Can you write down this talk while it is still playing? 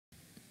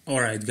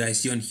Alright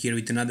guys, Yon here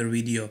with another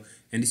video,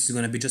 and this is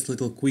gonna be just a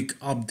little quick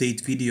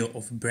update video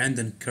of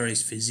Brandon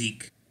Curry's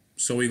physique.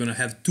 So we're gonna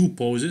have two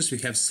poses. We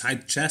have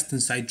side chest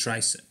and side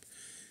tricep.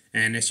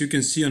 And as you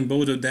can see on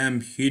both of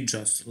them, he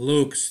just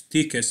looks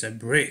thick as a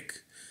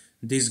brick.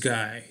 This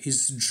guy,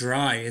 he's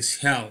dry as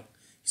hell.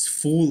 He's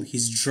full,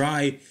 he's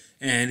dry,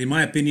 and in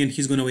my opinion,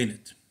 he's gonna win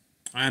it.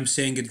 I'm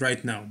saying it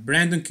right now.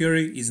 Brandon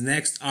Curry is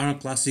next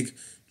Arnold Classic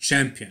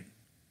champion.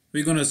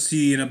 We're gonna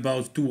see in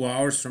about 2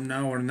 hours from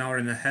now or an hour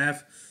and a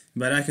half,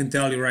 but I can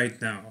tell you right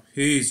now,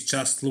 he's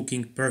just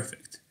looking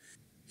perfect.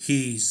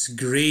 He's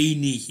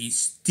grainy,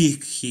 he's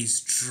thick, he's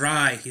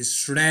dry, he's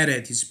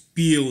shredded, he's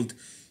peeled,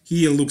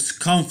 he looks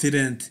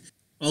confident,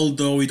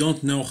 although we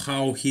don't know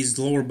how his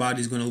lower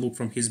body is gonna look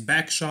from his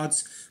back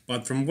shots,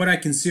 but from what I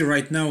can see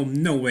right now,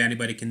 no way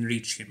anybody can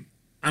reach him.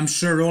 I'm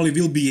sure Rolly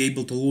will be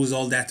able to lose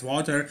all that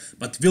water,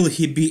 but will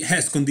he be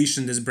as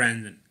conditioned as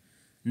Brandon?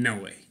 No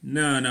way.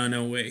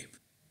 No way.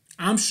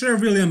 I'm sure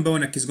William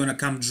Bonac is gonna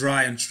come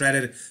dry and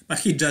shredded,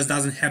 but he just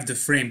doesn't have the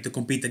frame to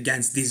compete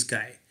against this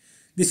guy.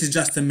 This is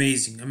just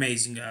amazing.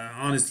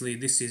 Honestly,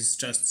 this is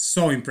just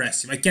so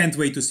impressive. I can't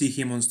wait to see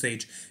him on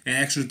stage and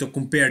actually to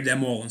compare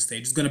them all on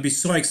stage. It's gonna be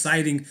so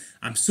exciting.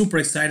 I'm super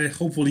excited.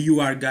 Hopefully you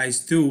are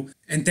guys too.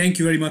 And thank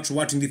you very much for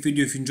watching the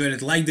video. If you enjoyed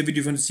it, like the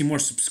video. If you want to see more,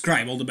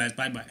 subscribe. All the best.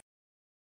 Bye bye.